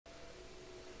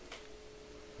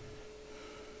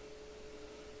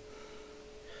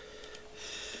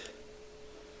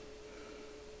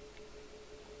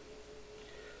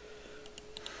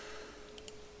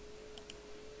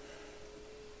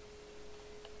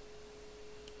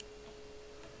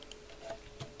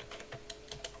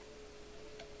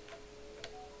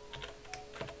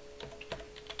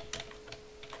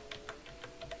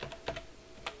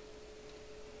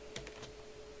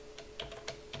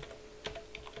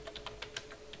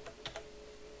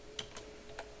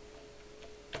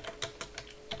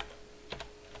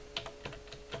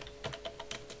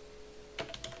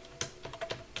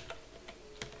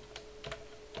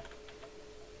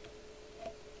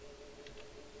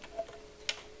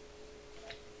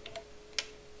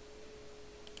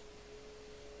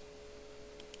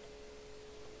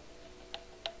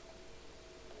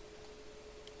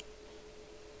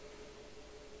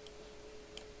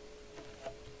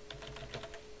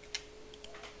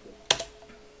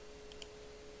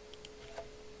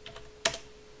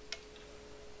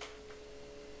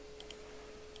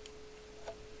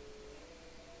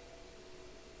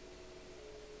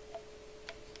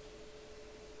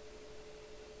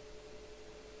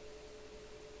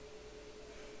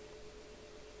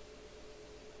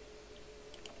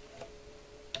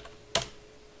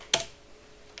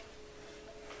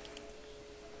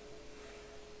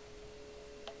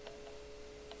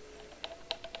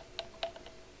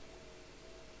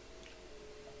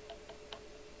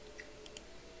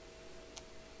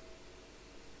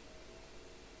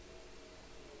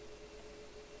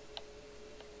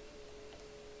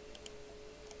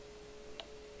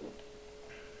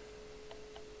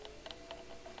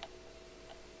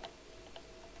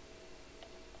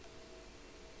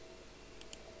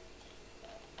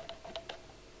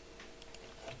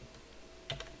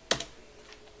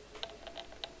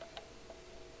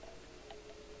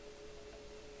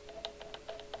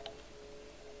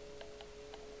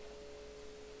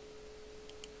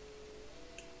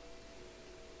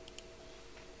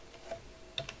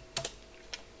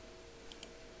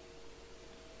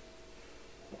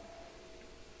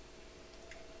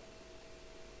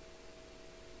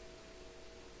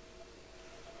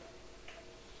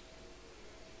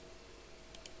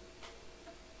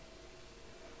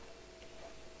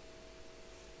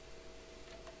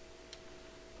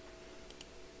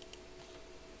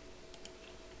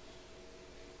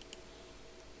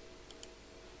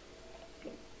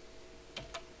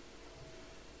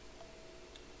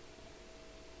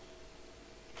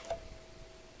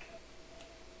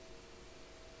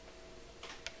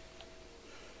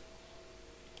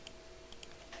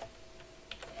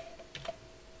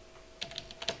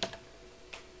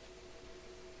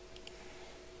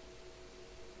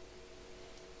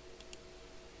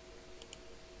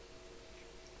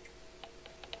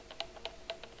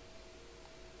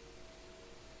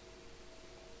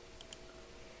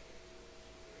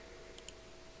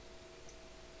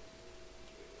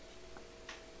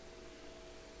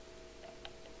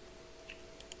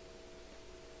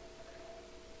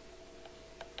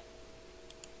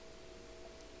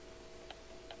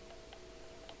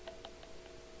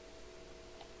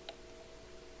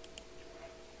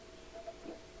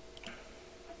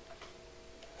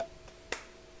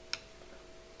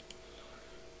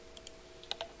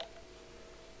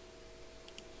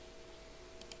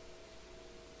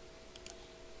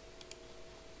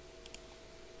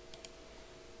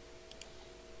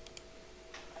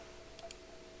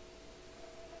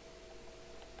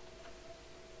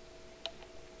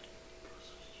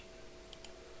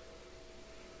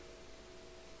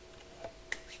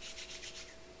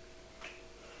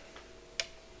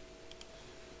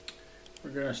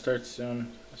gonna start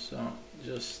soon, so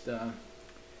just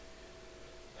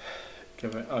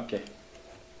give it. Okay.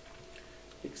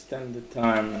 Extended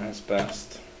time has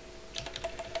passed.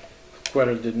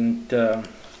 Quetta didn't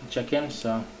check in,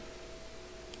 so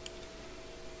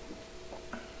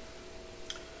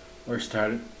we're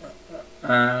started.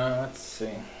 Let's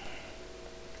see.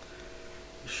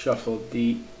 Shuffle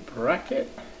the bracket.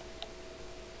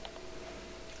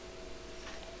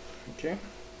 Okay.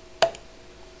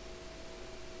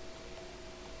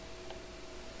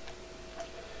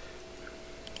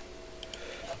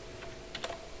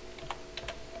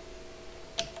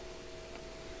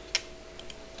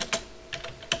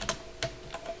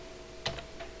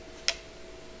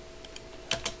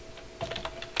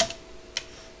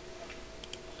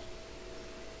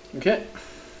 Okay.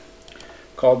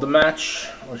 Called the match,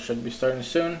 or should be starting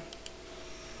soon.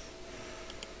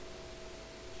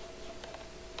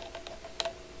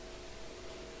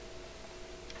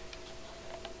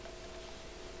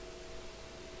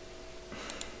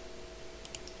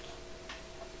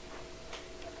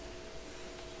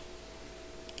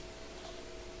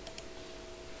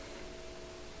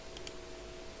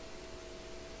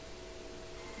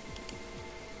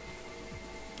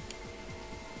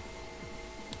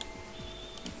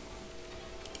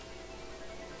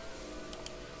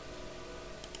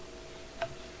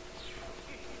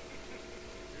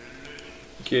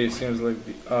 Okay, seems like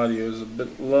the audio is a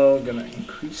bit low. Gonna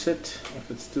increase it. If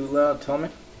it's too loud, tell me.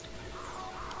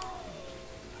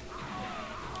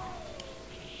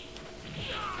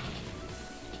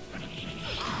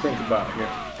 Think about it here.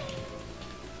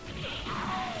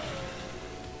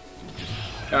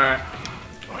 Alright.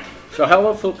 So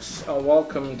hello folks,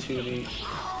 welcome to the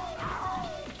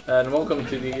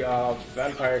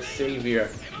Vampire Savior.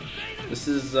 This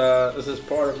is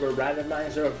part of a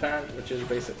randomizer event, which is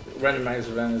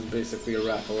basically a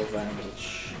raffle event,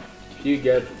 which you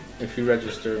get if you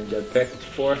register and get picked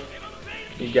for.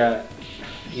 You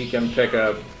can pick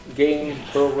a game,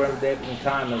 program, date, and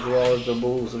time, as well as the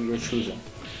rules of your choosing.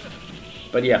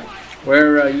 But yeah,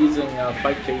 we're using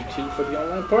Fightcade 2 for the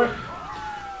online part,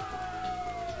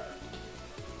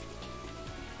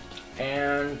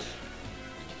 and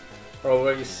we're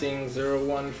already seeing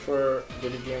 0-1 for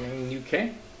Video Gaming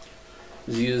UK.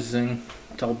 Is using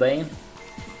Talbane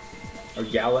or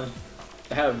Gallon.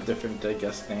 They have different, I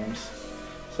guess, names.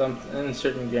 In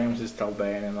certain games is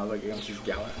Talbane, and other games is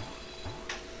Gallon.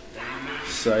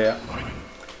 So yeah.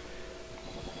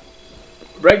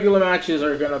 Regular matches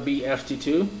are gonna be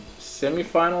FT2.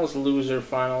 Semi-finals, loser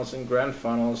finals, and grand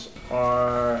finals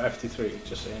are FT3.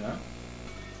 Just so you know.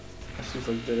 It seems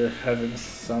like they're having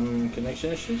some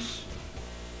connection issues.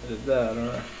 Is it that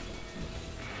or?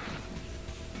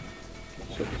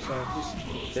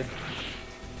 Okay.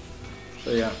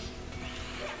 So yeah.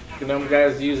 Gnome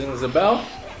guys using Zabel.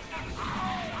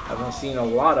 Haven't seen a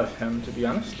lot of him, to be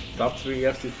honest. Top 3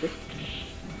 FT3.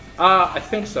 I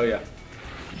think so, yeah.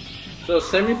 So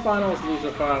semi-finals,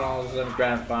 loser finals, and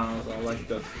grand finals are like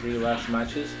the 3 last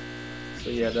matches.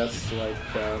 So yeah, that's like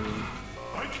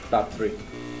top 3.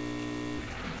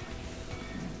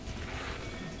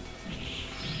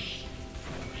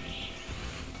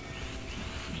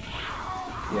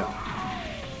 Yeah.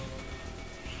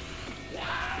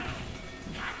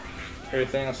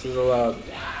 Everything else is allowed.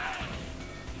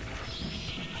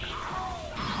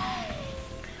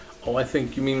 Oh, I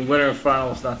think you mean winner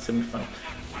finals, not semi-final.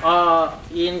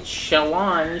 In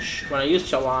challenge, when I use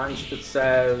challenge, it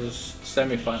says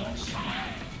semi-finals.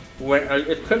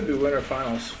 It could be winner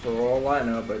finals for all I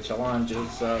know, but challenge is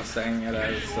saying it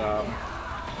as,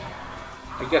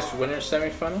 I guess, winner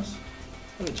semi-finals.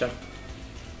 Let me check.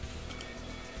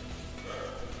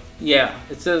 Yeah,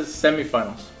 it says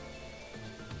semi-finals.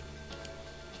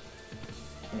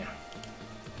 Yeah.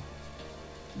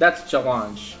 That's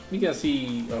challenge. You can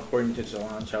see according to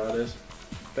challenge how it is.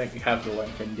 I think you have the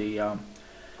link in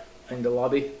the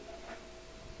lobby.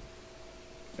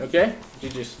 Okay? You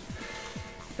just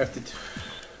have to.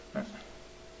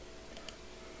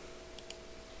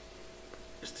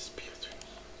 Is this PS3?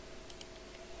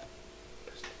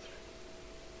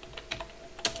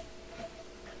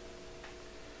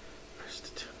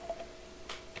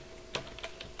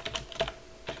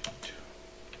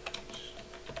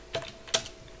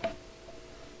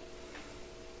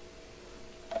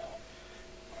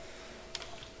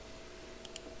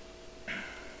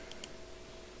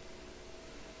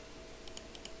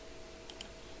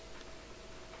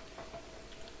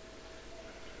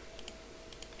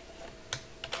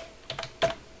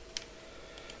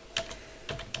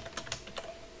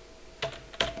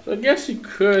 So I guess you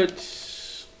could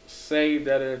say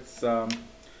that it's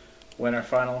winner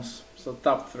finals, So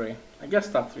top 3. I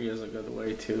guess top 3 is a good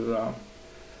way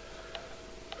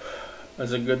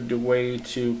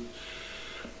to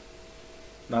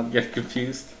not get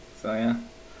confused. So yeah,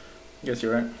 I guess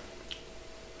you're right.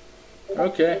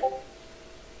 Okay.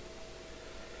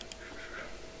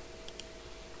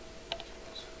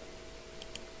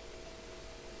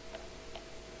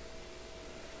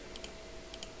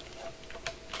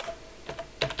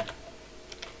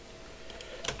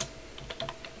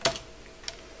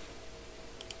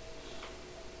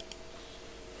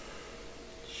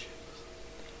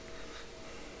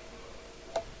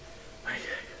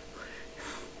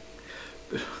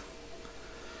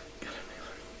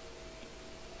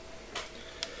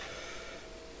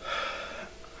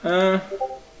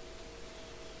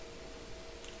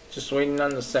 Just waiting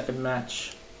on the second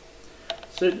match.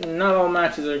 So not all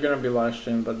matches are going to be live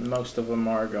streamed, but most of them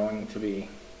are going to be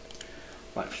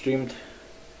live streamed.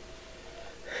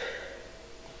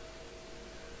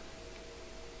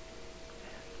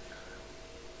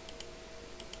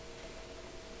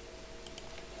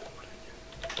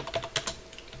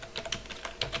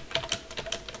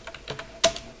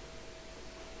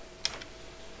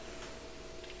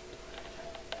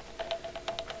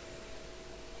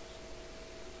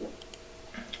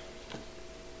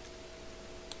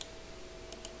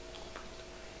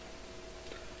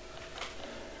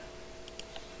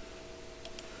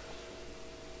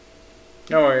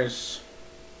 No worries.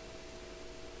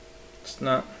 It's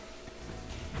not.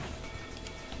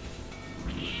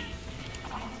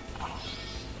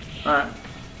 Alright.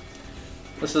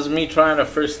 This is me trying the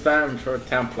first time for a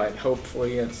template.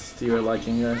 Hopefully it's to your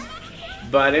liking, guys.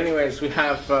 But anyways, we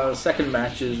have second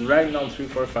matches. Ragnar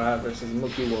 345 versus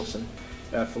Mookie Wilson.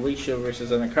 Felicia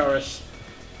versus Anakaris.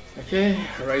 Okay,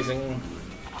 rising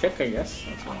kick, I guess.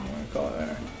 That's what I'm going to call it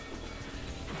there.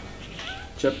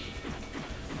 Chip.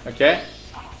 Okay.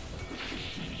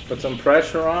 Put some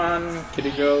pressure on.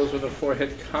 Kitty goes with a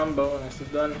 4-hit combo, and this is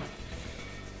done.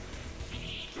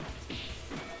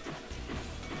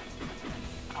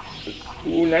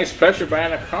 Ooh, nice pressure by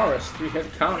Anakaris. 3-hit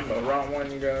combo. Round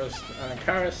 1 goes to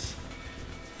Anakaris.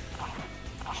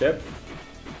 Chip.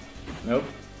 Nope.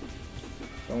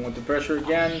 Going with the pressure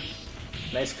again.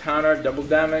 Nice counter, double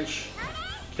damage.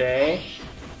 Okay.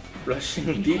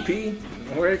 Rushing DP.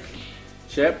 Didn't work.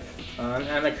 Chip. And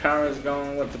Anakaris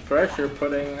going with the pressure,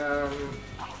 putting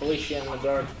Felicia in the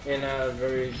dark in a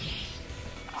very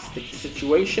sticky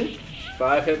situation.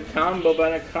 5-hit combo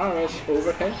by Anakaris,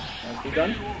 overhead. Nicely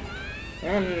done.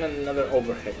 And another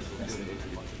overhead.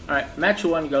 Alright, match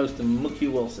 1 goes to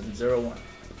Mookie Wilson, 0-1.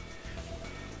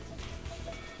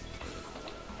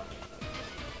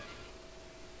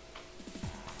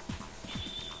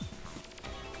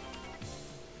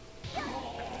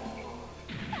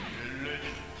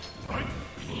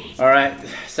 Alright,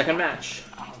 second match.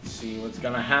 Let's see what's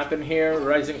gonna happen here.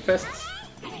 Rising Fists.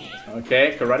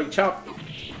 Okay, Karate Chop.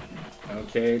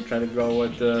 Okay, try to go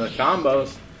with the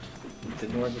combos.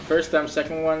 Didn't work the first time.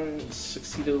 Second one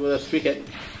succeeded with a 3-hit.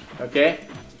 Okay,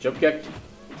 jump kick.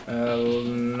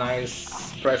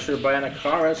 Nice pressure by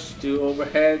Anakaris. 2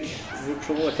 overhead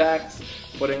neutral attacks.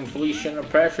 Putting Felicia under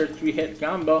pressure. 3-hit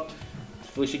combo.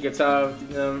 Felicia gets out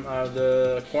of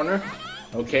the corner.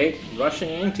 Okay, rushing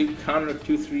into counter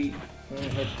 2-3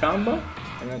 hit combo.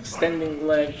 An extending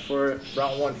leg for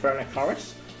round 1 for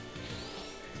Anakaris.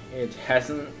 It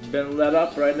hasn't been let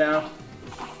up right now.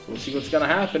 So we'll see what's gonna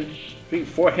happen.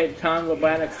 3-4 hit combo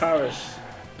by Anakaris.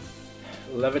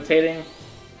 Levitating.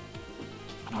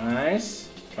 Nice.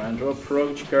 Trying to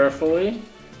approach carefully.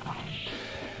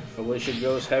 Felicia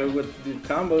goes heavy with the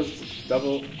combos.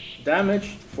 Double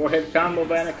damage. 4-hit combo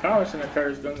by Anakaris. And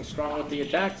Anakaris going strong with the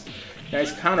attacks.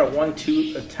 Nice counter,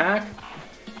 1-2 attack.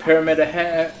 Pyramid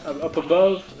ahead, up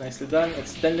above. Nicely done.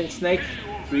 Extending snake.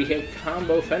 3-hit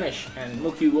combo finish. And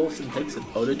Mookie Wilson takes it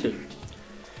 0-2.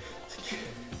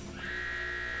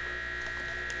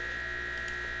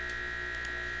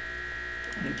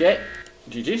 Okay,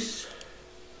 GG's.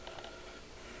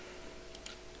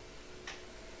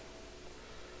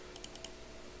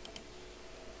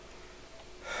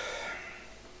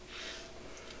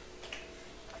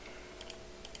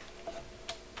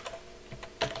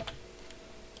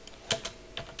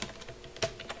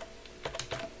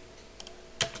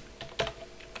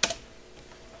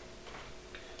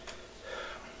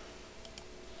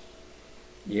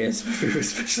 Yes, very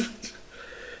special.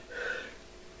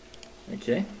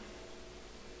 Okay.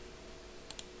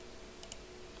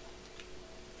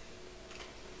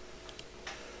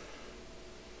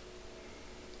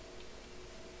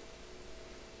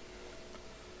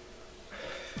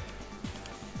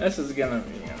 This is gonna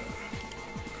be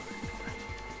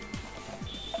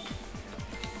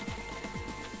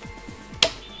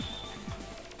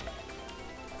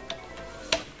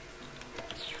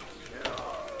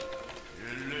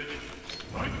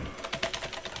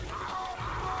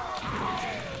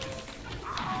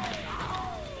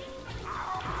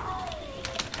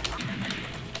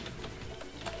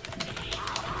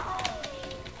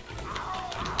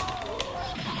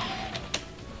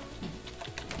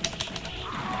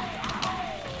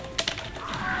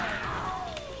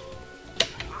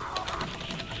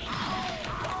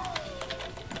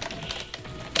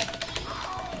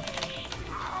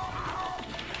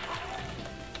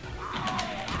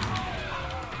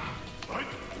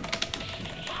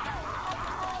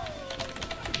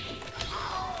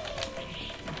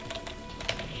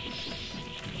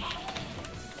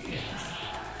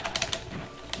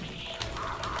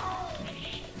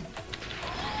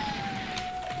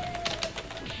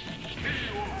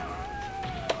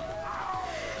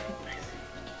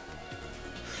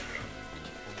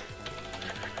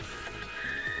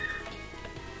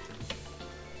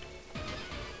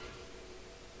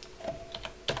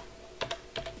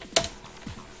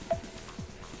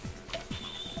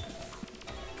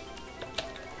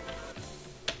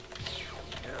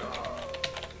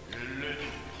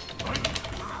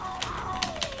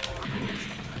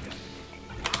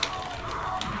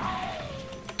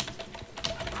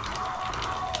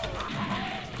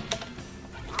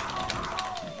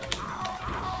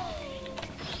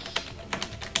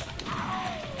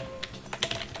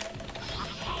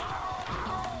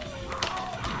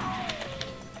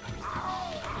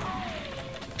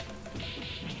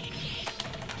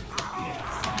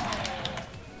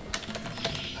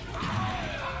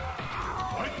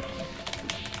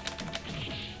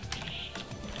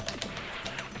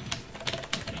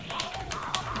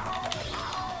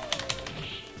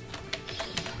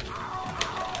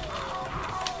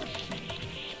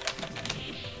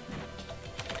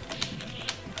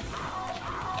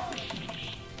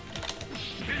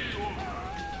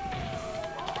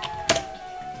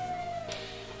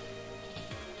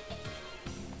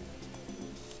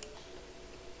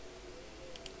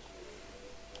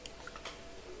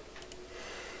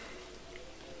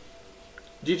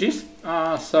GG's.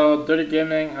 So Dirty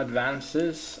Gaming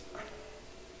advances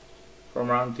from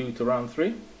round 2 to round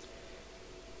 3.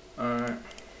 Alright.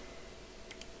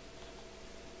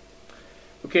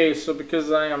 Okay, so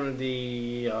because I am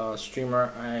the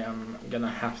streamer, I am gonna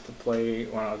have to play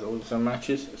one of the loser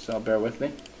matches, so bear with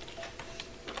me.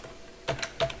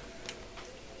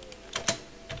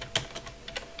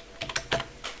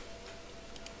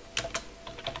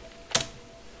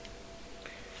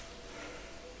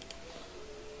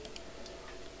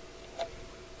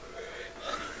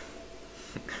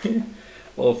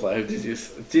 Level 5,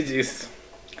 GG's.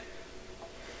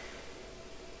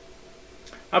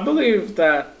 I believe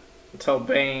that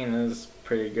Talbane is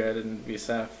pretty good in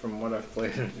VSEF from what I've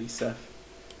played in VSEF.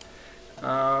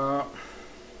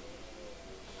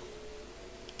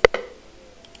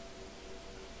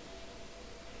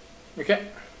 Okay,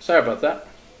 sorry about that.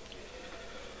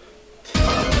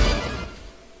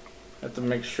 Had to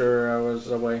make sure I was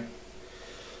away.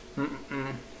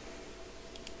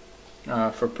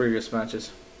 For previous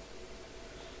matches.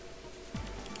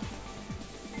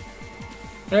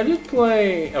 I did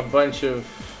play a bunch of,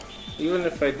 even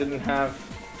if I didn't have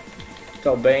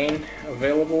Talbane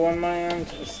available on my end,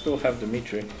 I still have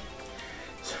Dimitri.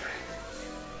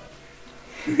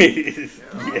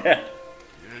 Yeah.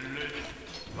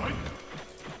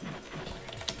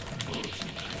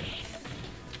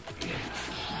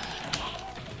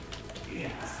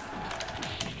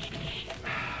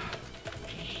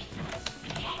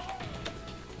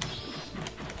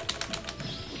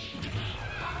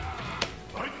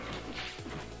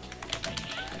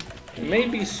 It may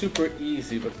be super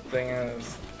easy, but the thing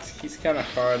is, he's kind of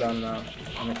hard on the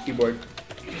keyboard,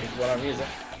 is what I'm using.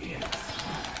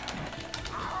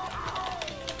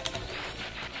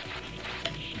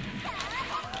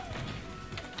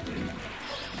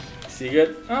 See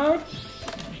good?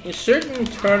 In certain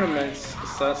tournaments,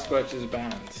 Sasquatch is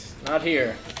banned. Not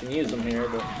here. You can use them here,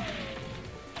 but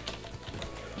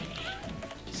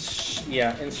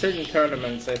yeah, in certain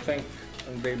tournaments, I think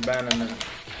they ban him in.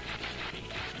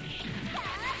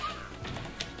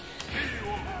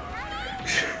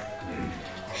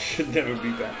 Should never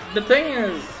be banned. The thing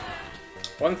is,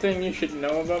 one thing you should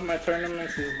know about my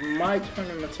tournaments is my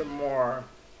tournaments are more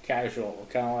casual,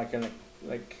 kind of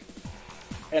like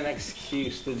an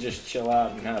excuse to just chill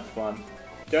out and have fun.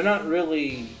 They're not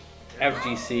really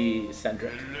FGC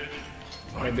centric.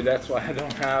 Maybe that's why I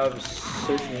don't have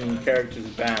certain characters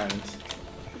banned.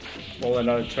 Well, in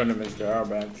other tournaments there are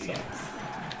banned, so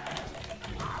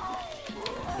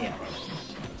yeah.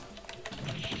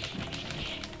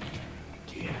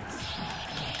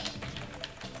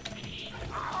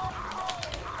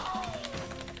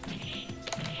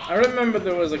 I remember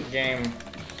there was a game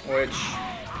which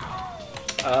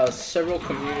several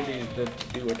communities did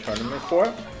do a tournament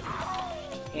for,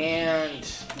 and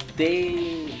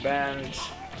they banned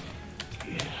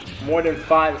more than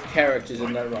 5 characters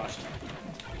in that roster.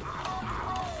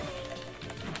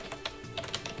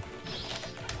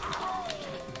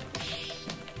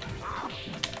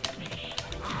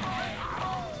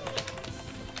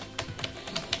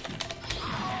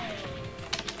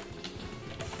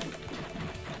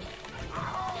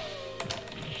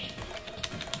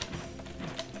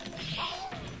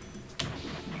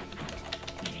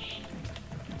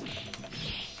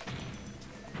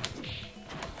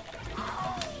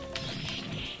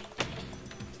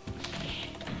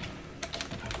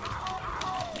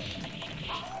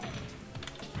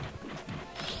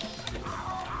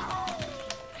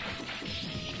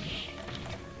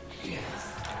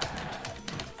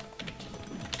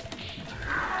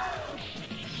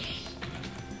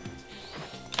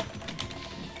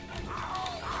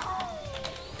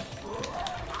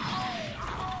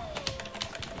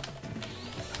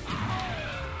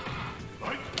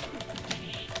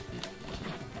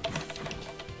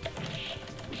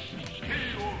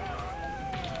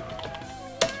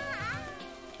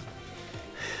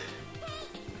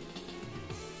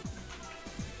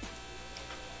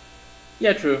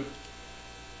 Yeah, true.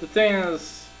 The thing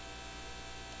is,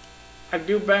 I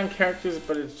do ban characters,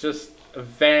 but it's just a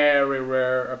very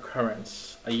rare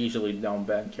occurrence. I usually don't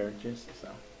ban characters, so.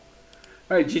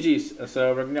 Alright, GG's.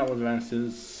 So Ragnarok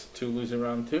advances to lose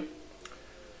round 2.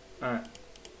 Alright.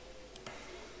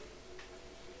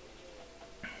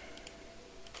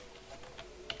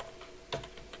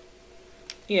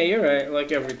 Yeah, you're right.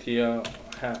 Like every TO,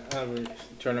 every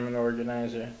tournament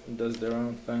organizer does their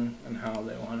own thing and how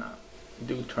they want to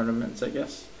do tournaments, I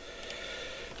guess.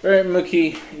 Alright,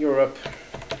 Mookie, you're up.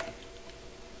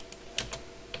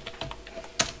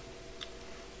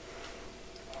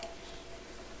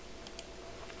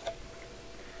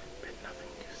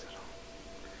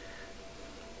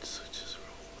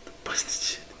 Busted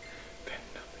shit.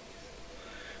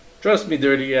 Trust me,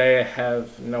 Dirty, I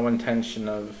have no intention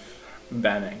of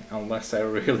banning unless I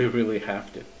really, really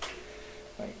have to.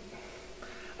 Like,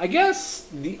 I guess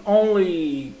the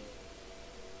only...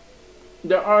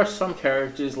 There are some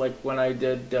characters, like when I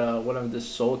did one of the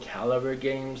Soul Calibur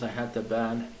games, I had to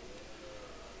ban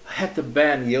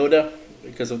Yoda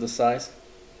because of the size.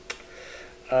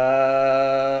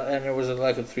 And it was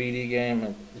like a 3D game,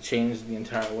 and it changed the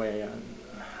entire way on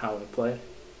how I played.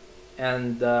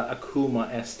 And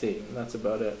Akuma ST, that's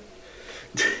about it.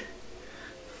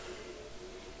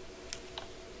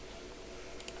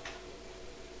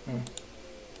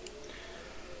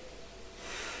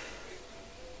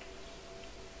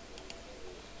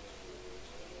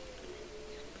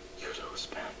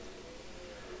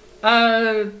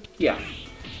 Yeah.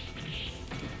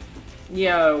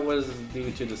 Yeah, it was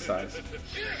due to the size.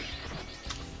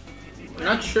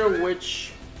 Not sure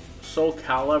which Soul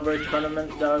Calibur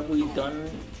tournament that we done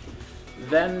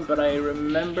then, but I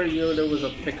remember Yoda was a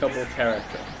pickable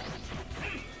character.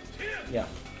 Yeah.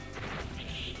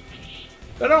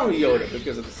 But only Yoda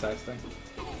because of the size thing.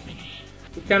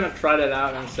 We kind of tried it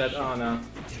out and said, oh no,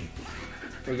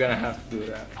 we're gonna have to do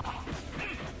that.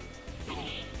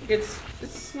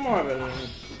 It's more of an,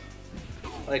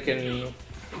 like an,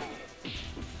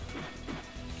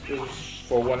 it was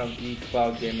for one of the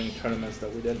cloud gaming tournaments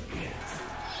that we did.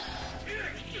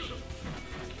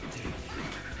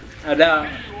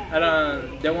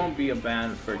 There won't be a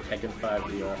ban for Tekken 5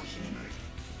 VR.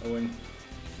 Owen.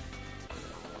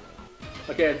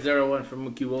 Okay, at 0-1 for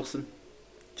Mookie Wilson.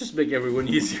 Just make everyone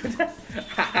use you.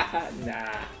 Nah,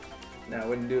 I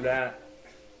wouldn't do that.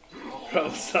 Pro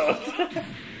Assault.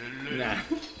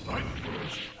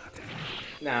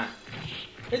 Nah.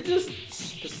 It's just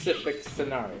specific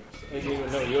scenarios. I didn't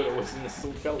even know Yoda was in the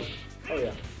Soul Calibur. Oh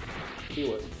yeah, he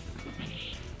was.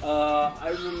 I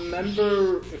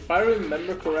remember, if I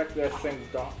remember correctly, I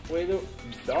think Darth Vader,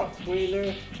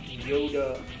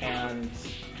 Yoda, and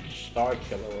Star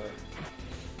Killer were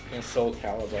in Soul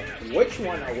Calibur. Which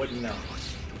one I wouldn't know.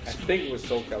 I think it was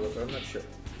Soul Calibur. I'm not sure.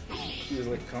 He was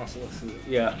like constantly.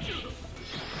 Yeah.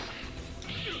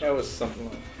 That was something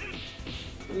like.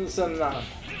 Some got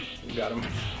him.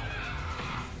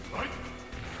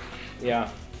 Yeah.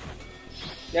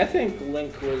 I think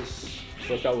Link was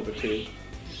Soul Calibur 2.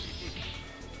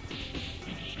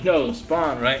 No,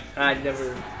 Spawn, right? I don't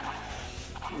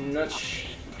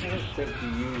think he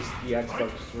used the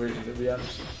Xbox version, to be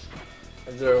honest.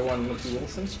 0-1 Mookie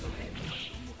Wilson.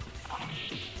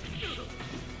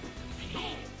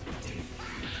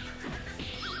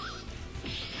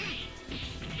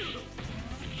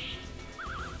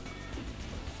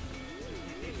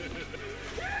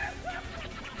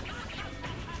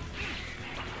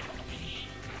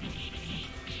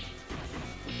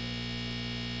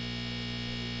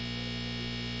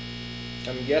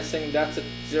 I'm guessing that's a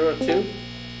 0-2.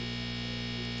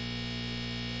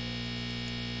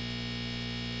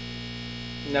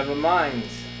 Never mind.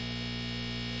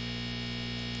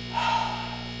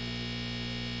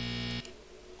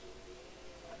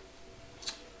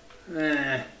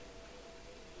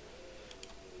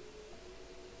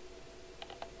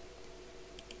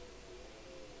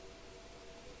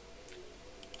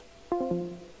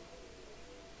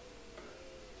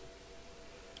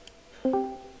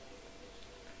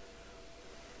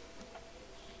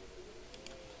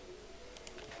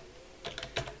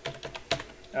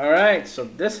 Alright, so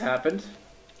this happened.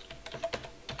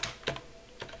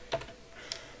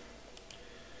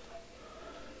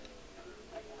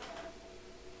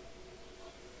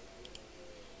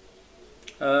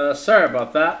 Sorry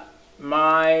about that.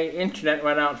 My internet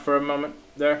went out for a moment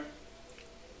there.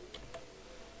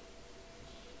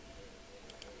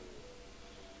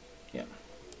 Yeah.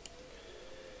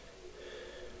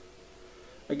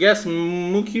 I guess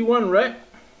Mookie won, right?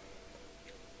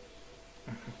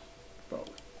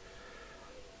 Probably.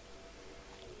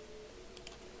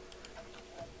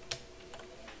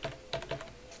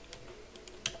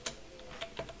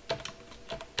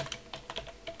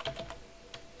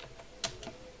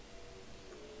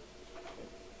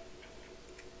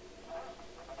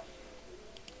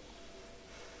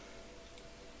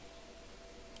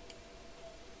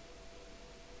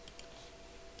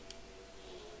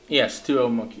 Yes, 2-0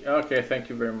 Mookie. Okay, thank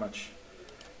you very much.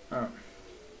 Alright.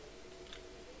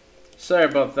 Sorry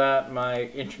about that. My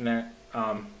internet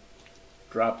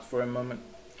dropped for a moment.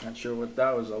 Not sure what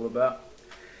that was all about.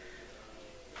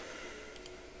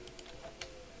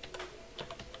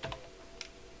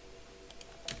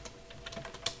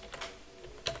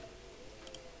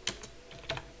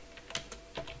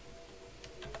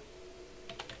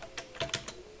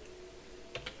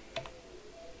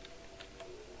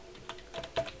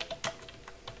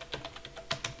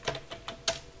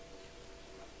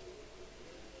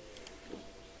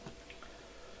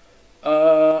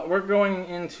 we're going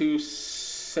into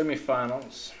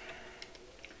semifinals.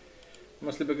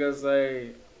 Mostly because I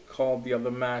called the other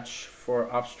match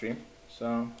for off stream.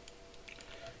 So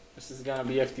this is gonna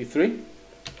be FT3.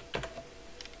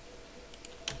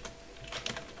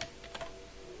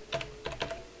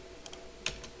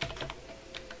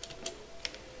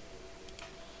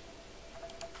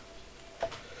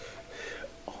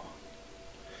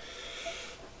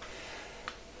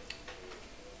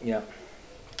 Yeah.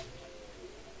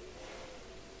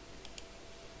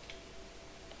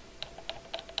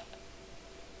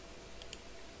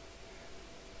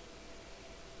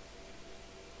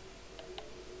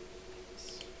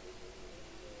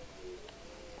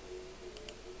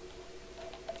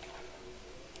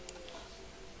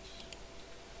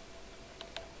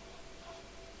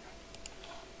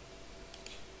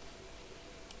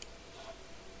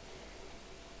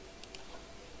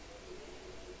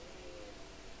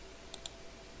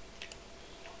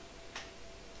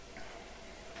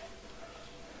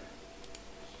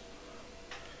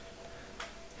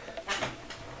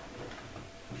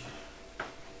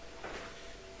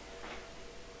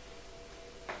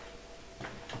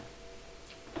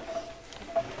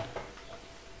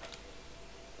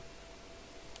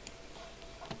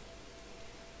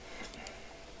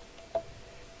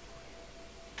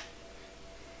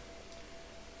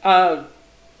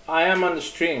 I am on the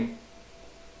stream.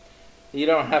 You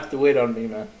don't have to wait on me,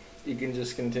 man. You can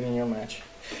just continue your match.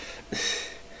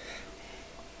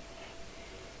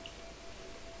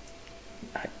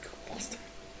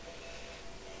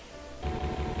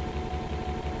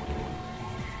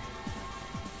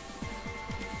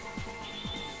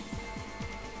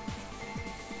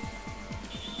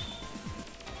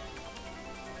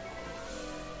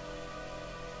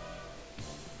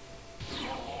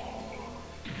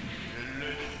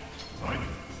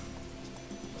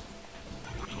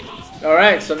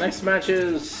 Alright, so next match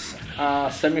is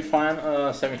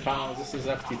semifinals. This is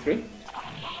FT3.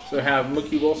 So we have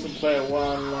Mookie Wilson, player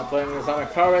 1, playing as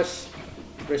Anakaris,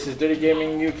 versus Dirty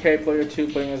Gaming UK, player 2,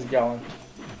 playing as Gallon.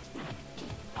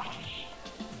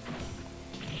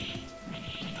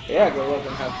 Yeah, go look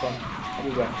and have fun. I'll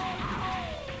be back.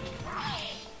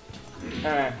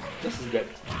 Alright, this is good.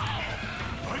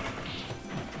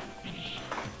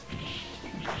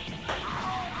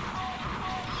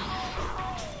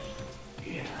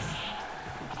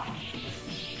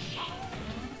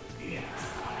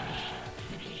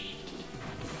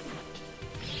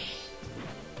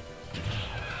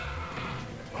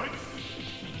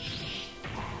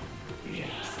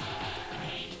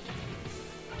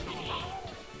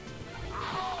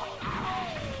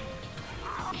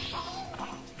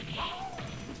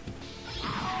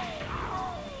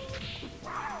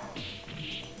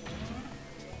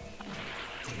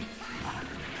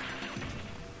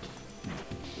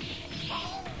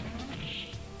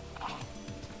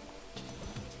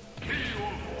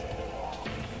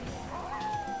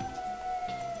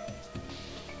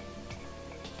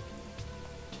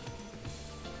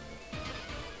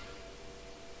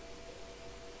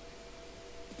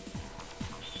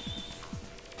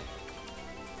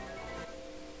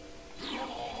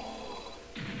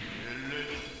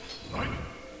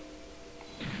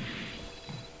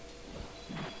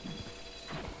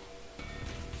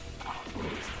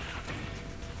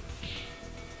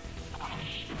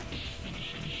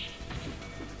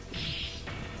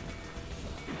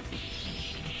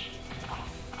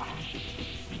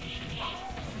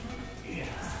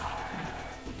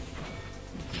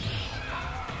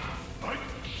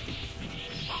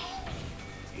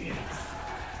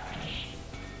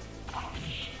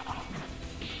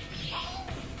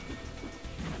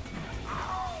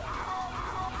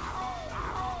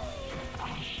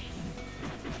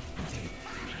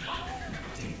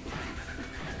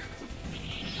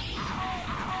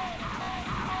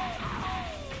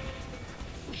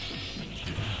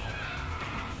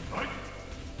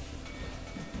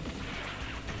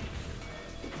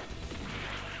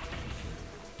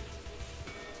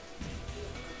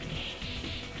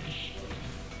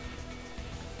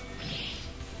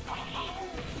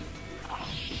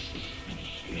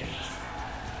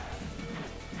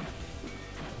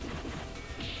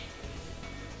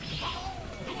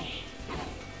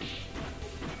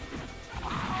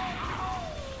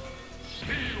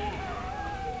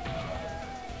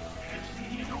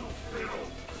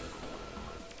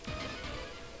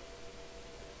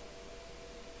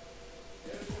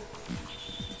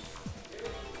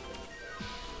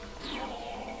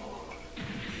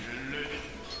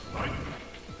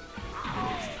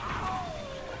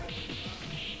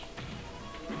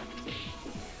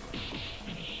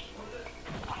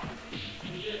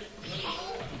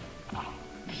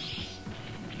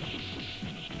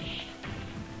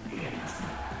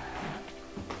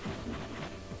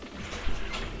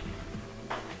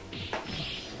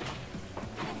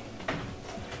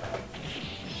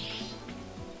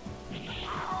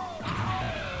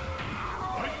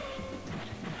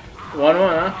 1-1,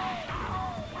 huh?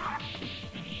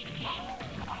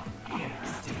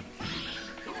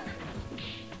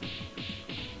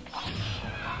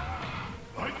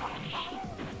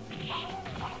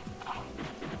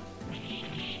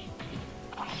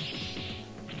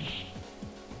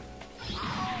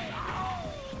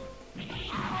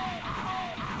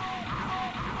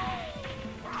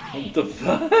 What the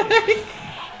fuck?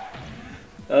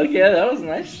 Okay, that was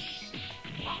nice.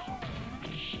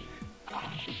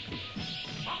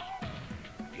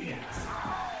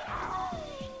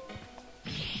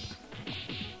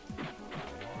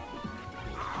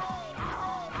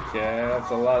 Okay,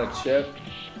 that's a lot of chip.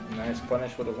 Nice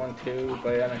punish with a 1-2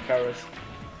 by Anakaris.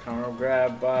 Counter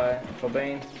grab by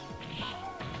Fabane.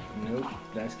 Nope.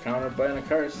 Nice counter by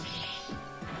Anakaris.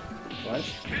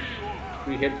 Punch.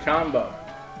 3-hit combo.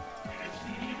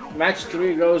 Match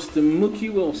 3 goes to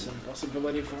Mookie Wilson.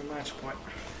 Possibility for a match point.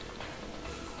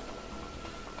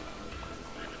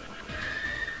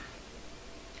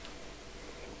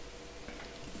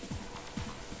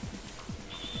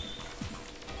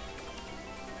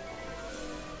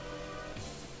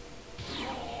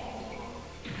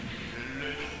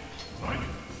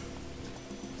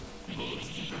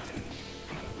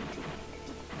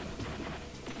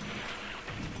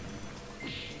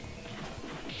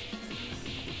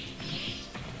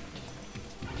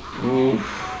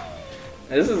 Oof.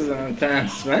 This is an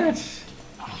intense match.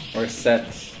 Or set.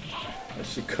 I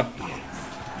should call it.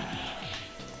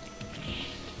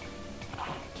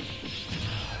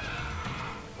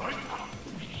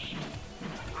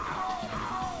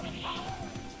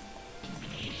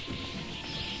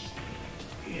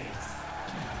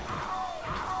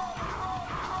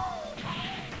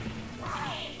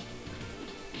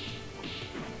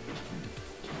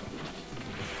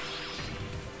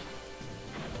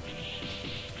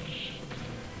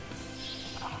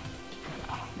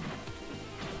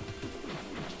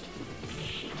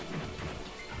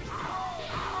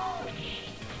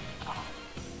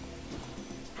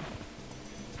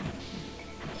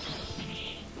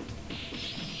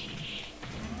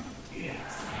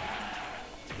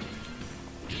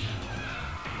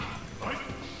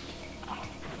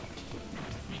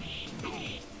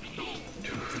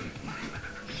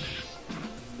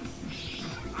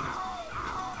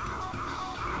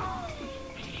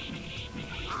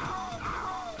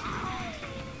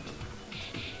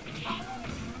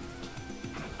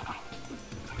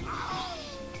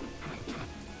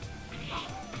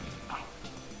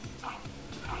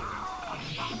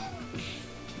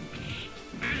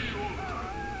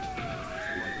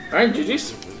 Alright,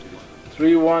 GG's.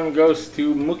 3-1 goes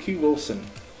to Mookie Wilson.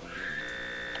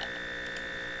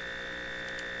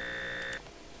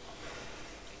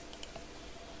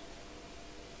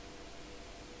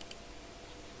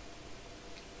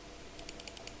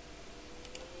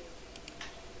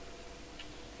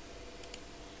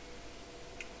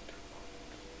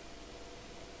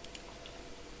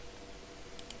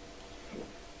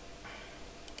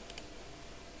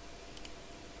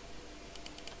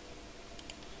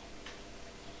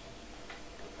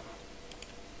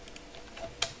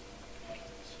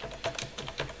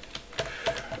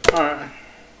 Alright.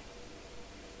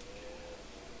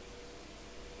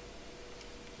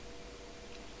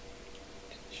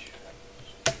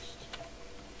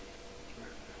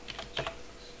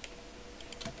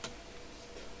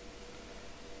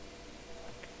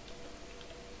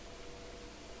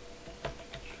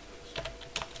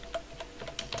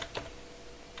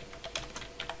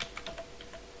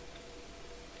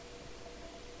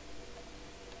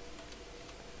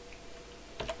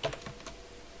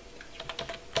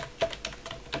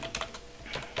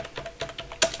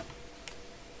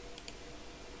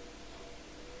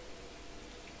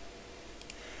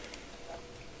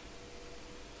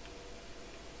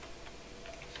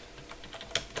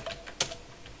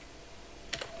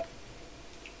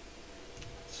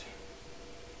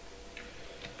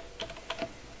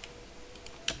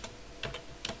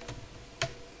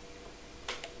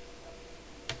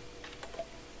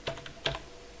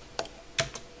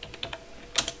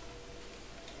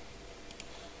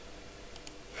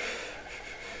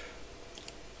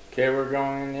 Okay, we're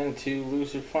going into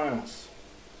loser finals.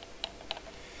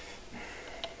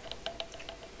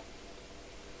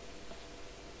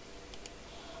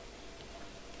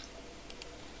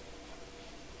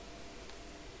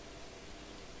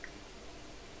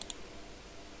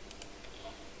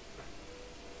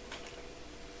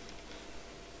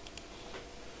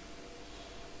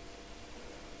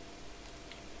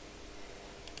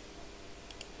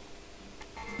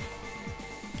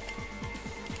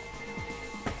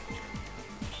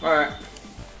 Alright.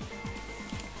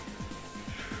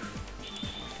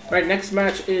 Right, next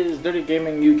match is Dirty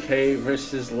Gaming UK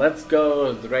versus Let's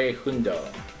Go Dre Hundo.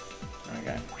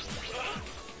 Okay.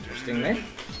 Interesting name.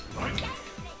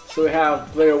 So we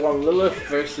have player 1 Lilith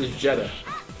versus Jetta,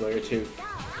 player 2.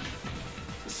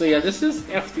 So yeah, this is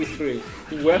FT3.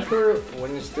 Whoever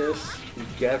wins this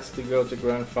gets to go to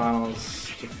Grand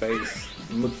Finals to face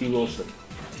Mookie Wilson.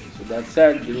 So that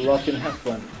said, good luck and have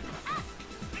fun.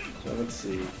 So let's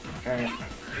see. Alright.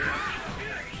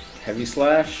 Heavy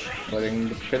slash, letting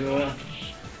the pinwheel,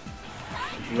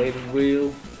 bladed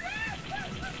wheel,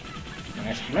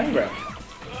 nice command grab.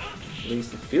 At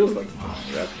least it feels like a command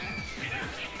grab.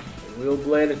 Wheel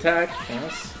blade attack,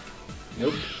 yes.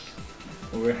 Nope.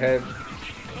 Overhead,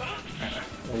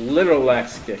 a literal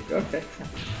axe kick. Okay.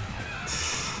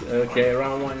 Okay,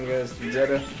 round 1 goes to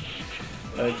Jetta.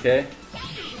 Okay.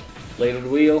 Bladed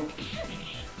wheel.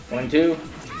 1, 2.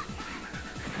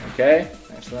 Okay,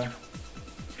 nice one.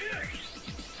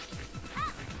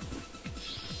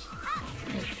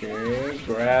 Okay,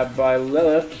 grab by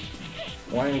Lilith.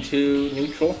 1, 2,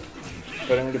 neutral.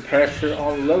 Putting the pressure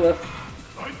on Lilith.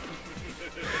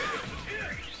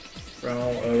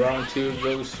 Round 2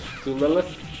 goes to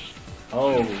Lilith.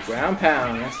 Oh, ground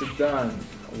pound, that's it done.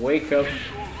 Wake up,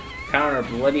 counter,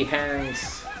 bloody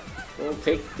hands. We'll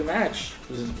take the match.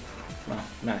 This is, well,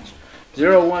 match.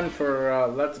 0-1 for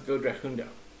Let's Go Drahundo.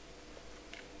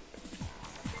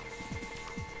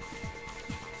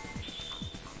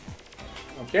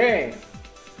 Okay,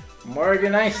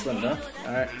 Morgan Iceland, huh?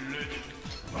 Alright.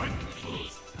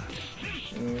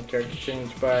 Character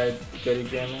change by Dirty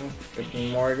Gaming,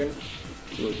 picking Morgan.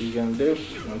 See what he's gonna do.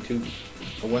 1, 2,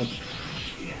 1,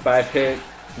 5 hit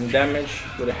and damage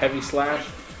with a heavy slash.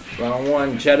 Round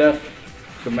 1, Jetta,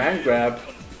 command grab.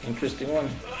 Interesting one.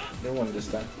 New one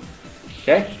this time.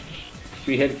 Okay.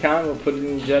 3 hit count. We'll put it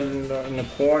in Jetta in the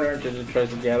corner. Jetta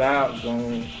tries to get out.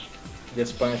 Going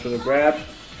gets punished with a grab.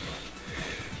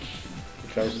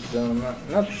 Tries to zone out,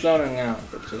 not zoning out,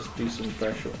 but just do some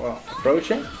pressure while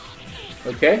approaching.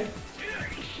 Okay,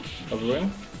 hovering.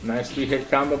 Nice 3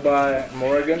 hit combo by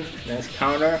Morgan. Nice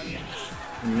counter.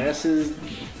 Misses.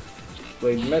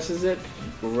 Blade misses it.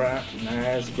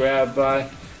 Nice grab by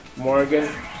Morgan,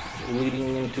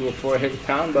 leading into a 4 hit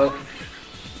combo.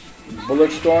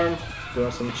 Bullet Storm,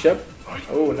 doing some chip.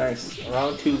 Oh, nice.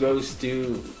 Round 2 goes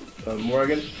to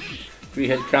Morgan. 3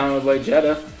 hit combo by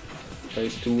Jetta.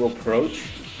 Tries to approach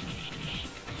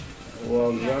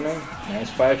while running. Nice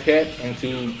 5 hit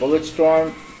into Bullet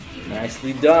Storm.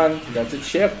 Nicely done. That's a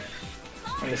chip.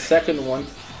 And the second one.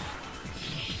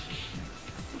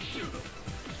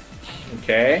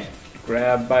 Okay.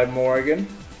 Grab by Morgan.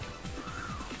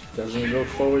 Doesn't go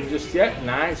forward just yet.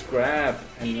 Nice grab.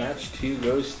 And match 2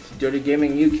 goes to Dirty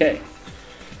Gaming UK.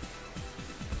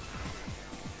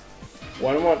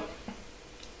 1-1.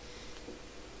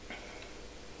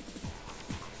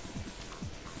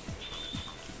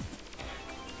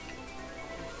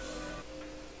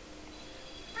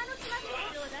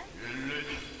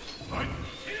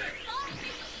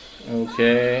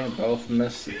 Okay, both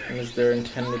miss their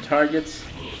intended targets.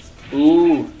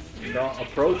 Ooh,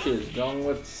 approaches, going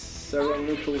with several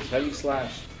neutrals, heavy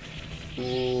slash.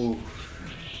 Ooh,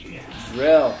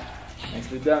 drill,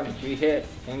 nicely done. 3 hit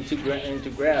into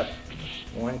grab.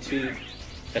 1, 2,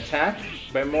 attack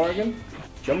by Morgan.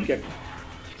 Jump kick.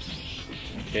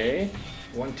 Okay,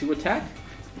 1, 2 attack.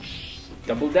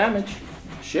 Double damage.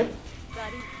 Chip.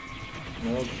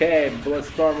 Okay, Bullet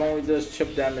Storm only does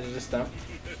chip damage this time.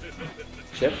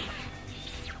 Chip.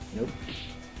 Nope.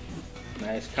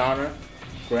 Nice counter.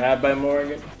 Grab by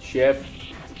Morgan. Chip.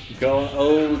 Going.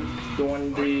 Oh,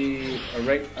 doing the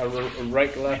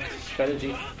right left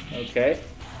strategy. Okay.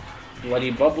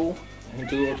 Bloody bubble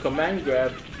into a command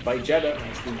grab by Jetta.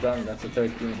 Nicely done. That's a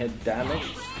 13 hit damage.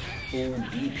 Ooh,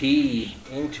 DP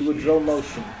into a drill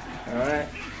motion. All right.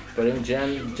 Putting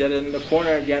Jetta in the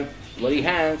corner again. Bloody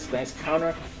hands. Nice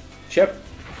counter. Chip.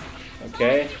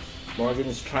 Okay. Morgan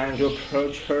is trying to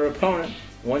approach her opponent.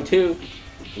 1, 2.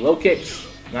 Low kicks.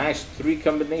 Nice 3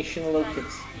 combination low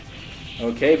kicks.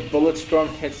 Okay, Bullet Storm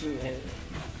hits and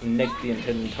nick the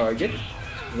intended target.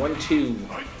 1, 2.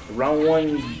 Round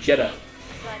 1, Jetta.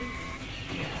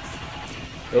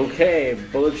 Okay,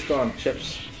 Bullet Storm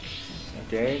chips.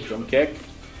 Okay, jump kick.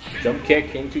 Jump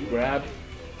kick into grab.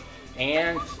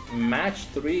 And match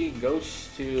 3 goes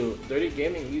to Dirty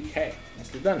Gaming UK.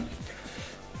 Nicely done.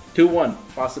 2-1.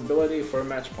 Possibility for a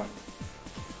match point.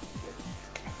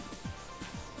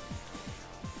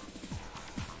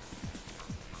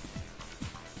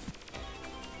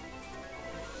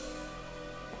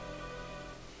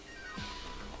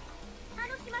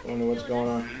 I wonder what's going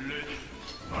on.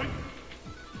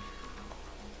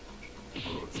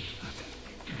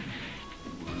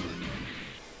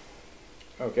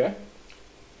 Okay.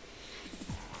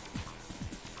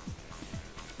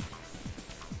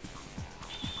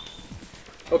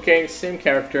 Okay, same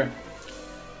character.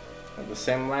 Have the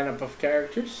same lineup of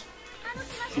characters.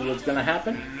 See what's gonna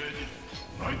happen.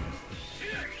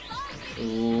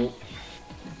 Ooh.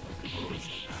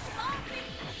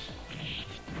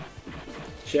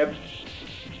 Chip.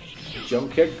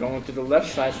 Jump kick going to the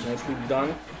left side. Nicely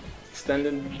done.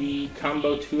 Extended the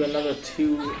combo to another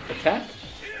 2 attack.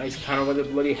 Nice counter with the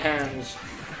bloody hands.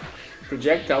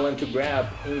 Projectile into grab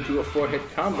into a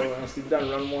 4-hit combo. Nicely done.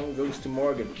 Run 1 goes to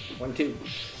Morgan. 1-2.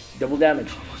 Double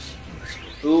damage.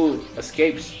 Ooh,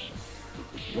 escapes.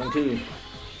 1-2.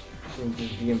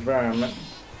 Changes the environment.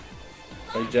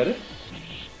 Right, Jetta.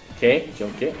 Okay,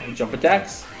 jump kick. Jump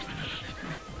attacks.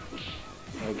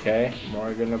 Okay,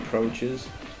 Morgan approaches.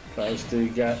 Tries to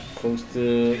get close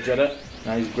to Jetta.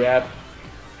 Nice grab.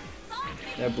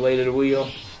 That bladed wheel.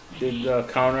 Did the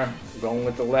counter. Going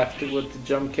with the left with the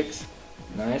jump kicks.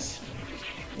 Nice.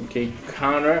 Okay,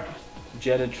 counter.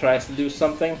 Jetta tries to do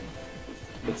something.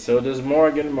 But so does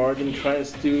Morgan. Morgan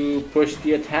tries to push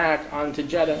the attack onto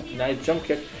Jetta. Nice jump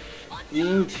kick.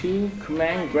 Into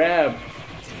command grab.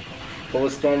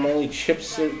 Bullet Storm only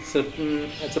chips its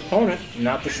opponent.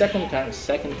 Not the second time.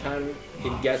 Second time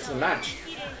it gets a match.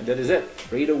 And that is it.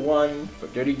 3-1 for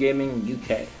Dirty Gaming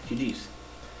UK. GG's.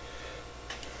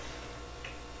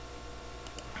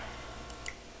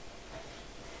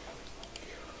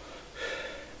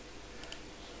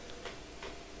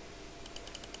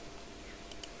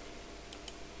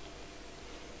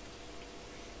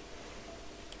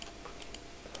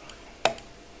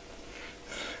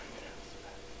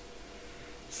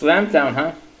 Slam down,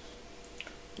 huh?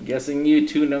 I'm guessing you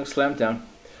two know slam down.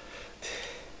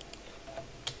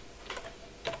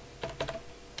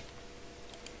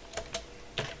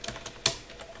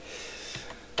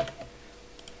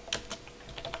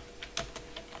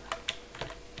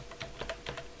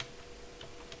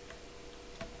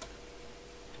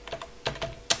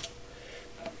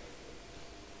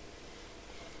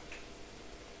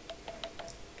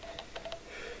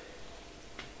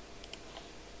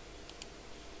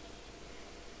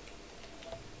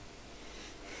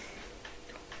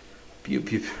 Pew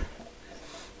pew.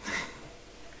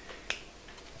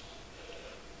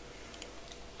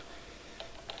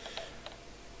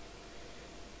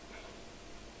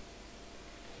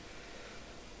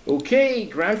 Okay,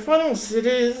 grand finals it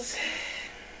is.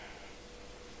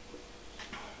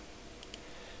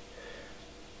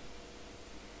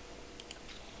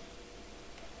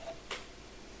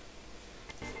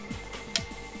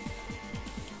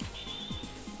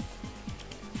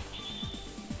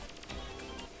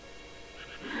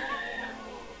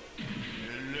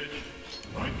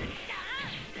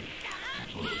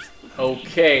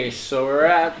 Okay, so we're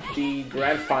at the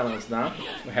grand finals now.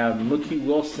 We have Mookie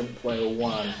Wilson, player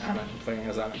 1, Anna playing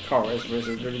as Anna Karas,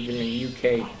 versus Dirty Gaming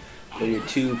UK, player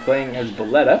 2, playing as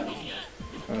Belletta. I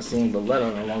haven't seen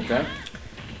Belletta in a long time.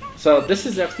 So this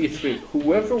is FT3.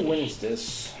 Whoever wins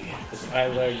this is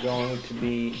either going to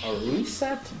be a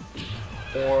reset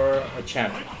or a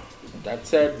champion. That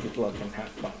said, good luck and have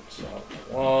fun. So,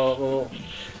 we're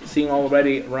seeing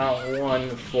already round 1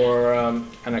 for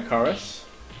Anna Karas.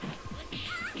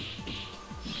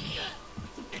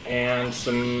 And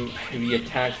some heavy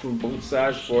attacks from both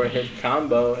sides for a hit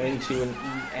combo into an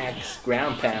EX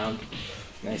ground pound.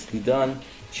 Nicely done.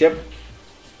 Chip.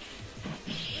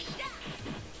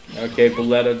 Okay,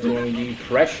 Belletta doing the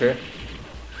pressure.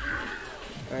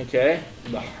 Okay,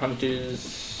 the Hunter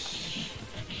shot,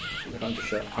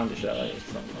 or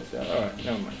something like that. Alright,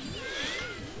 never mind.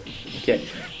 Okay,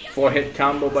 4-hit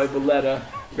combo by Belletta.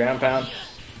 Ground pound.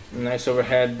 Nice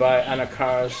overhead by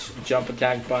Anakaris, jump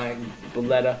attack by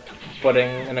Belletta, putting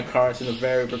Anakaris in a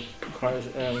very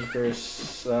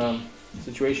precarious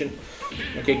situation.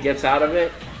 Okay, gets out of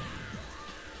it,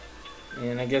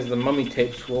 and I guess the mummy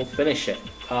tapes will finish it.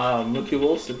 Mookie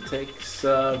Wilson takes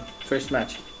first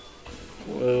match,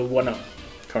 1-0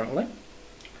 currently.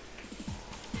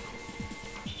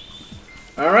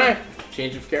 Alright,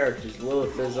 change of characters.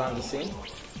 Lilith is on the scene.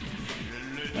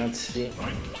 Let's see.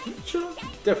 Which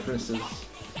differences?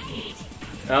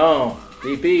 Oh,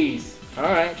 DPs.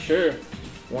 Alright, sure.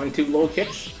 1-2 low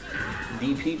kicks.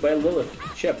 DP by Lilith.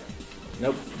 Chip.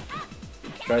 Nope.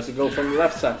 Tries to go from the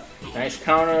left side. Nice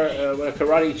counter with a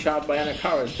karate chop by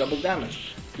Anakaris. Double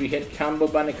damage. 3-hit combo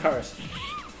by Anakaris.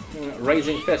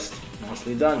 Raising fist.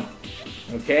 Nicely done.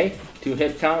 Okay.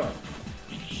 2-hit counter.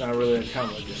 It's not really a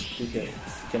counter, just 2-hit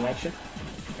connection.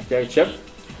 Okay, Chip.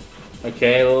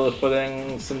 Okay, Lilith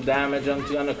putting some damage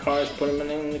onto Anakaris, put him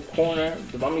in the corner,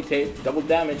 the mummy tape, double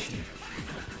damage.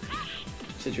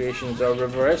 situations are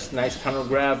reversed. Nice counter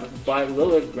grab by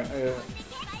Lillard.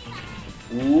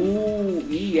 Ooh,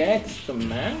 EX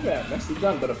command grab. Nicely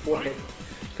done, but a 4-hit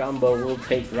combo will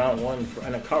take round 1 for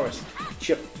Anakaris.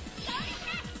 Chip.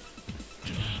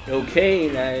 Okay,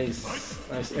 nice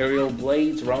aerial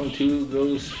blades. Round 2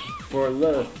 goes for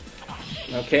Lillard.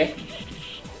 Okay.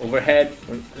 Overhead,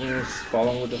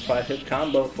 following with a 5-hit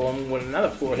combo, following with another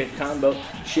 4-hit combo.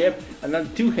 Chip, another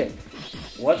 2-hit.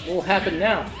 What will happen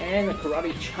now? And a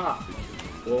karate chop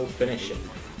will finish it.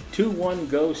 2-1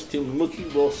 goes to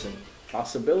Mookie Wilson.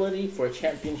 Possibility for a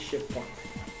championship point.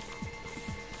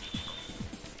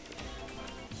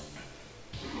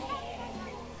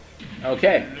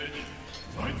 Okay.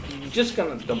 Just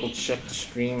gonna double check the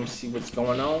stream, see what's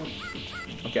going on.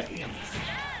 Okay.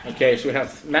 Okay, so we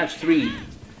have match 3.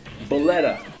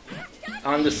 Boletta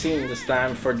on the scene this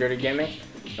time for Dirty Gaming.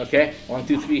 Okay, 1,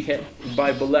 2, 3 hit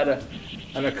by Boletta.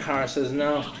 And the car says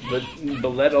no, but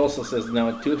Boletta also says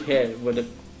no. 2 hit with a...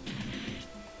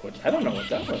 What? I don't know what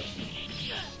that was.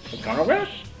 A counter grab?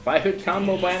 5-hit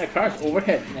combo by Anakaris.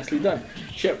 Overhead. Nicely done.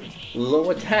 Chip. Low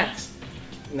attacks.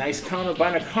 Nice counter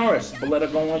by Anakaris. Boletta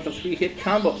going with a 3-hit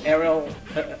combo. Aerial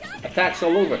attacks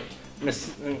all over.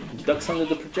 Ducks under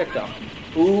the projectile.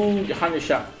 Ooh, the 100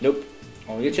 shot. Nope.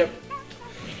 Only a chip.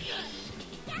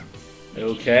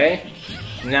 Okay.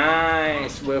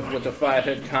 Nice whiff with the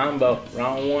 5-hit combo.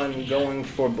 Round 1 going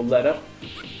for Boletta.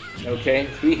 Okay.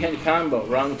 3-hit combo.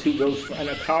 Round 2 goes for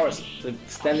Anakaris.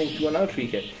 Extending to another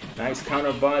 3-hit. Nice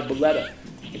counter by Boletta.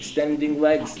 Extending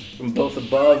legs from both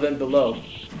above and below.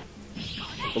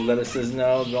 Boletta says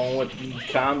no. Going with the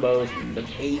combos. The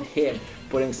 8-hit.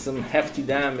 Putting some hefty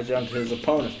damage onto his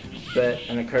opponent. But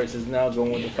Anakaris says no,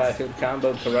 going with the 5-hit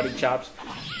combo, karate chops,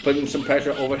 putting some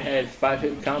pressure overhead,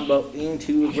 5-hit combo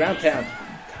into a ground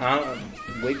pound.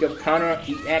 Wake up counter,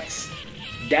 EX,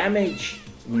 damage,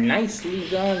 nicely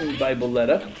done by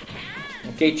Boletta.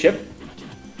 Okay, Chip,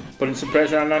 putting some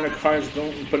pressure on Anakaris,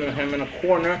 putting him in a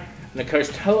corner.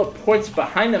 Anakaris teleports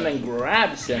behind him and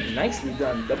grabs him. Nicely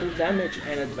done, double damage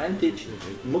and advantage.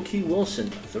 Mookie Wilson,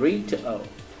 3-0.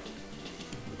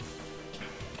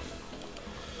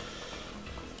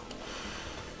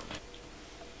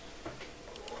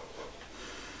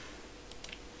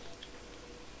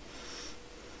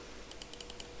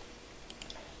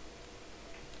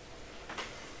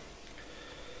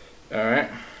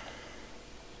 Alright.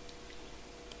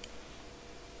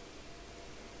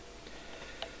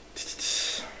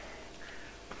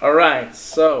 Alright,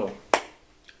 so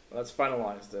let's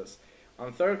finalize this.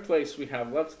 On 3rd place we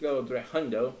have Let's Go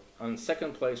Drehundo. On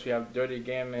 2nd place we have Dirty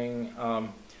Gaming,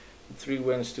 3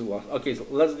 wins, 2 losses. Okay, so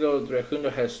Let's Go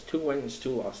Drehundo has 2 wins, 2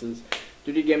 losses.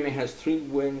 Dirty Gaming has 3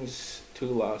 wins, 2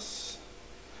 losses.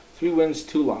 3 wins,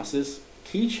 2 losses.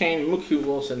 Keychain Mookie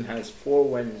Wilson has 4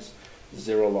 wins,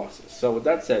 0 losses. So with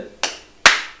that said,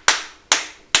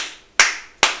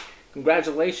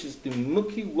 congratulations to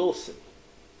Mookie Wilson.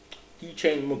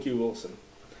 Keychain Mookie Wilson.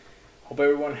 Hope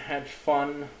everyone had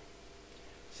fun.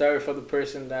 Sorry for the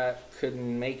person that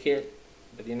couldn't make it,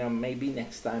 but you know, maybe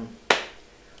next time.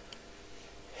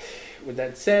 With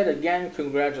that said, again,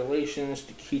 congratulations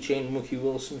to Keychain Mookie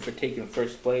Wilson for taking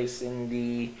 1st place in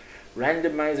the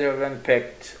randomizer event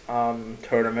picked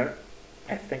tournament.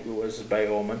 I think it was by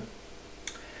Omen.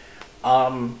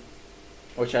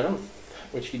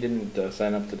 Which he didn't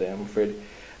sign up today, I'm afraid.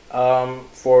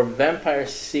 For Vampire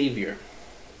Savior.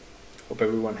 Hope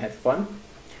everyone had fun.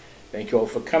 Thank you all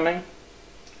for coming.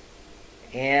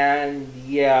 And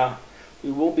yeah,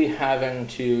 we will be having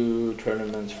 2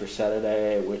 tournaments for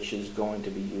Saturday, which is going to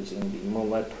be using the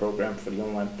Moonlight program for the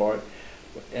online part.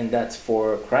 And that's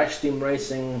for Crash Team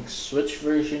Racing Switch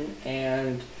version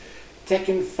and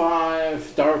Tekken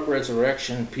 5 Dark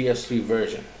Resurrection PS3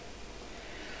 version.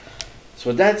 So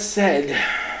with that said,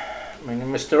 my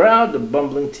name is Terrell, the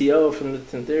bumbling TO from the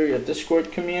Tenderia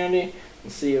Discord community. I'll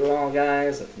see you all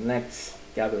guys at the next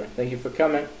gathering. Thank you for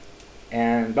coming,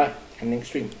 and bye. Ending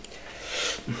stream.